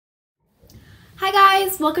Hi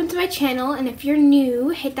guys, welcome to my channel, and if you're new,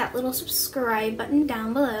 hit that little subscribe button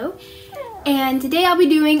down below. And today I'll be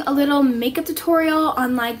doing a little makeup tutorial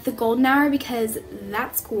on like the golden hour because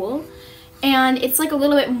that's cool. And it's like a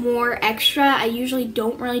little bit more extra. I usually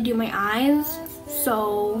don't really do my eyes,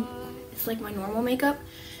 so it's like my normal makeup.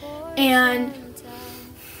 And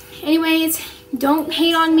anyways, don't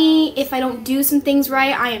hate on me if I don't do some things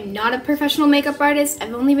right. I am not a professional makeup artist.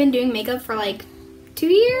 I've only been doing makeup for like 2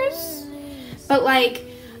 years. But like,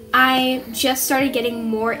 I just started getting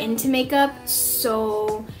more into makeup, and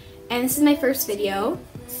this is my first video,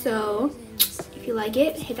 so if you like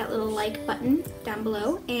it, hit that little like button down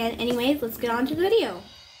below. And anyways, let's get on to the video.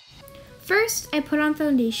 First, I put on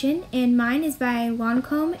foundation, and mine is by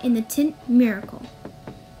Lancôme in the tint Miracle.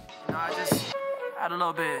 No, I just had a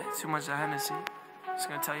little bit too much of Hennessy. Just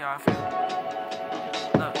gonna tell you how I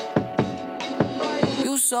feel. Look.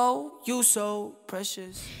 You so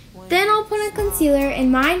precious. Then I'll put on concealer,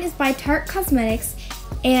 and mine is by Tarte Cosmetics,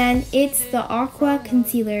 and it's the Aqua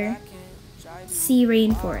Concealer Sea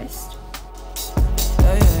Rainforest.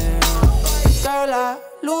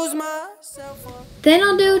 Then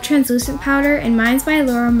I'll do translucent powder, and mine's by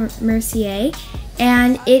Mercia,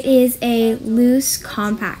 and it is a loose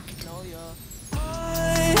compact.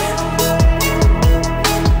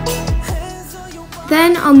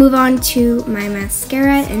 Then I'll move on to my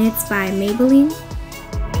mascara, and it's by Maybelline.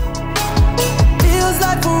 Feels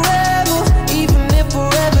like forever, even if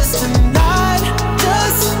forever's tonight.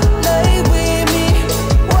 Just lay with me,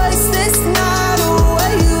 waste this night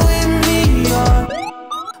away with me. You're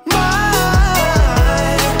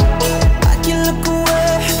mine. I can look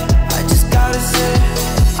away, I just gotta say,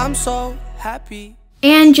 I'm so happy.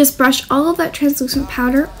 And just brush all of that translucent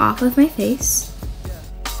powder off of my face.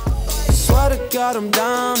 Swear to God I'm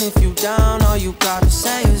down, if you down, all you gotta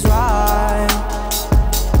say is right.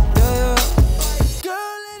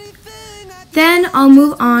 Then I'll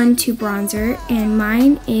move on to bronzer, and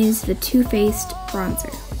mine is the Too Faced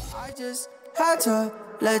bronzer. I just had to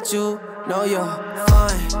let you know you're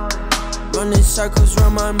fine. Running circles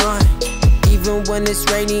around my mind. Even when it's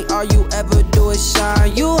rainy, all you ever do is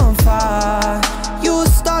shine. You on fire, you a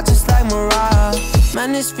star just like Mariah.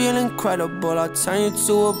 Man, this feel incredible, I'll turn you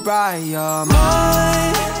to a bride. You're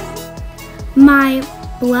mine. My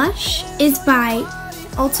blush is by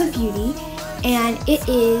Ulta Beauty, and it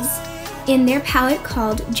is in their palette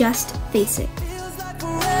called Just Face It. Feels like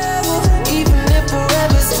forever, even if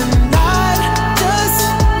forever's tonight. Just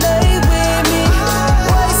lay with me,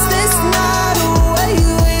 waste this night away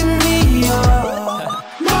with me. You're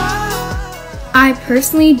mine. I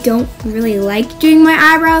personally don't really like doing my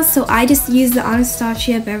eyebrows, so I just use the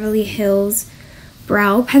Anastasia Beverly Hills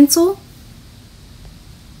brow pencil.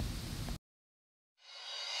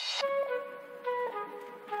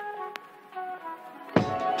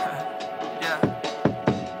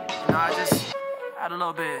 I just had a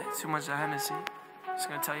little bit too much of Hennessy. Just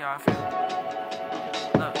gonna tell you how I feel.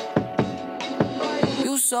 Look.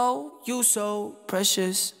 You so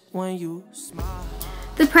precious when you smile.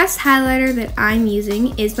 The pressed highlighter that I'm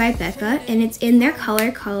using is by Becca, and it's in their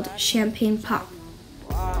color called Champagne Pop.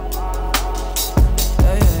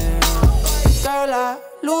 Girl, I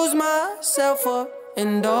lose myself up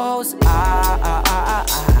in those eyes.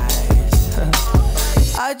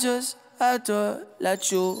 I just had to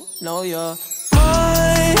let you know you're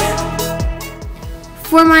mine.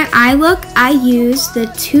 For my eye look, I use the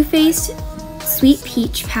Too Faced Sweet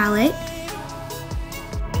Peach palette.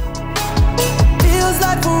 Feels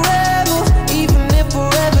like forever, even if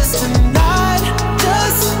forever's tonight.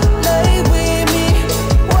 Just lay with me,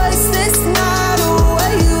 waste this night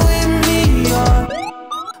away with me. You're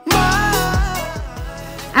mine.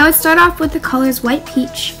 I would start off with the colors White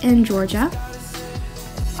Peach and Georgia.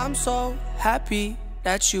 I'm so happy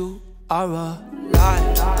that you are alive.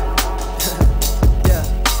 Yeah.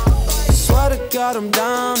 Swear to God I'm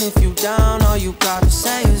down, if you down, all you gotta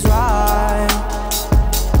say is right.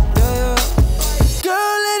 Yeah.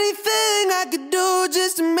 Girl, anything I could do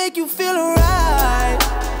just to make you feel alright.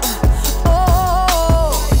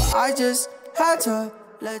 Oh, I just had to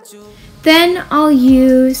let you. Then I'll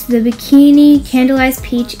use the Bikini, Candlelight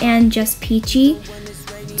Peach, and Just Peachy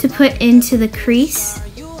to put into the crease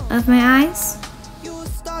of my eyes. You a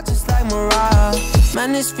star just like Mariah.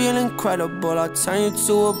 Man, this feel incredible, I'll turn you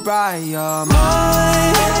to a bride. You're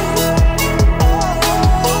mine.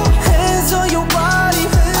 Hands on your body,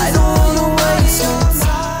 I don't wanna waste your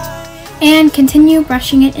time. And continue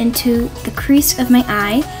brushing it into the crease of my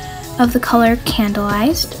eye of the color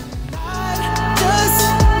Candlelight. Just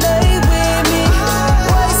lay with me,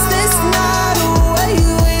 waste this night away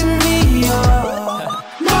with me. You're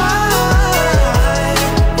mine.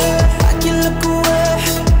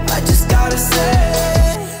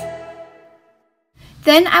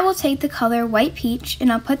 Then I will take the color White Peach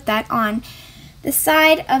and I'll put that on the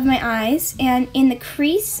side of my eyes, and in the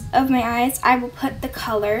crease of my eyes I will put the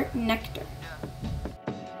color Nectar.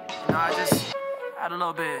 No, I just had a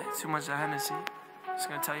little bit too much of Hennessy. Just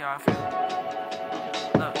gonna tell you how I feel.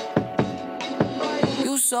 Look.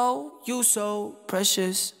 You so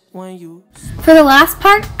precious when you. For the last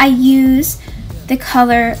part, I use the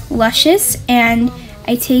color Luscious, and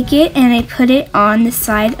I take it and I put it on the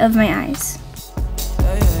side of my eyes.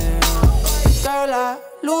 Girl, I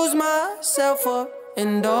lose myself up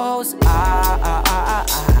in those eyes.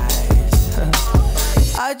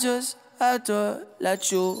 I just had to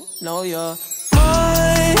let you know you're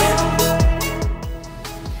mine.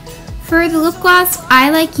 For the lip gloss, I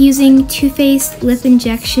like using Too Faced Lip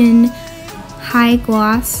Injection High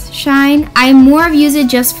Gloss Shine. I more of use it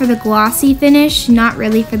just for the glossy finish, not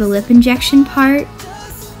really for the lip injection part.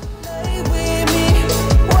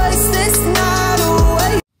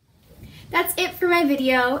 That's it for my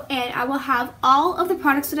video, and I will have all of the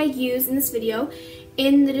products that I use in this video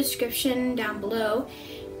in the description down below,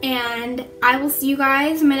 and I will see you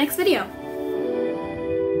guys in my next video.